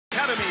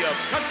of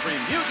Country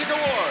Music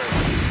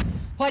Awards.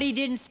 What he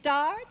didn't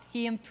start,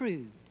 he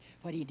improved.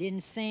 What he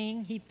didn't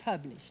sing, he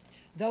published.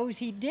 Those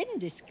he didn't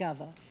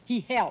discover,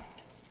 he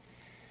helped.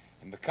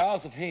 And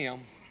because of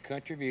him,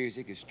 country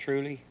music is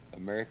truly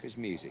America's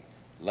music.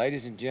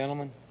 Ladies and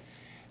gentlemen,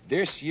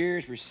 this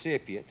year's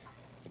recipient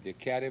of the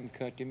Academy of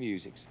Country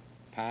Music's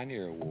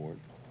Pioneer Award,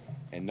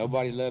 and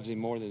nobody loves him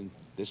more than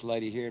this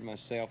lady here and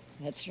myself.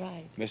 That's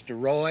right. Mr.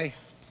 Roy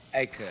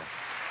Acuff.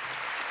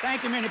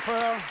 Thank you, Minnie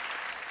Pearl,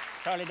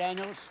 Charlie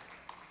Daniels.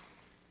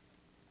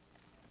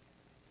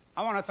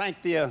 I want to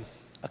thank the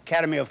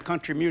Academy of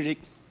Country Music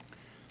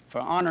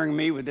for honoring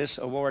me with this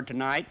award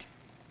tonight.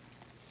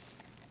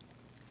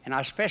 And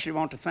I especially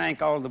want to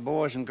thank all the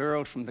boys and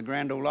girls from the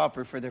Grand Ole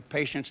Opry for their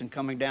patience in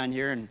coming down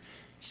here and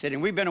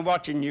sitting. We've been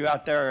watching you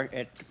out there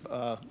at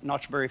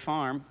Knott's Berry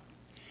Farm,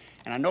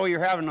 and I know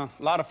you're having a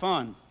lot of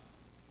fun.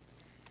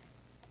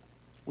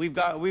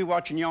 We're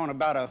watching you on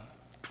about a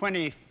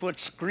 20-foot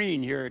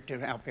screen here at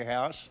the Opry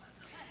House,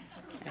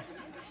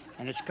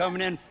 and it's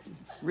coming in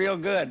real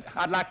good.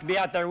 I'd like to be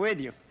out there with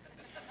you.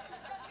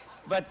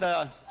 But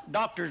the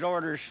doctor's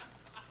orders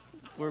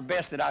were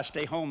best that I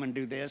stay home and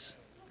do this.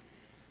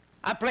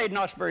 I played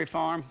Knott's Berry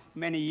Farm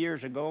many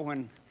years ago,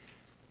 and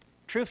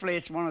truthfully,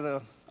 it's one of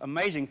the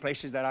amazing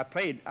places that I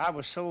played. I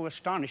was so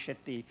astonished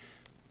at the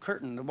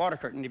curtain, the water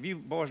curtain. Have you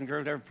boys and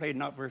girls ever played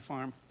Knott's Berry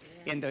Farm?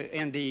 Yeah.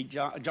 In the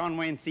John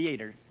Wayne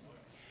Theater.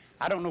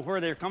 I don't know where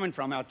they're coming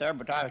from out there,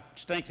 but I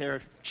think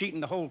they're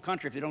cheating the whole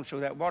country if they don't show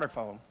that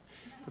waterfall,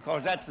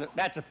 because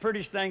that's the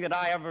prettiest thing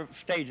that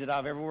stage that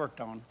I've ever worked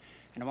on.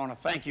 And I want to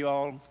thank you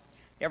all,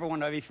 every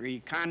one of you, for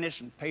your kindness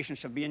and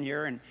patience of being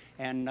here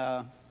and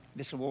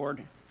this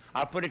award.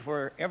 I'll put it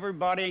where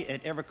everybody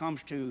that ever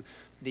comes to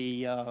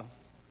the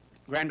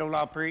Grand Ole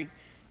Opry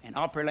and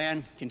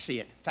Opryland can see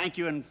it. Thank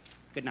you and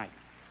good night.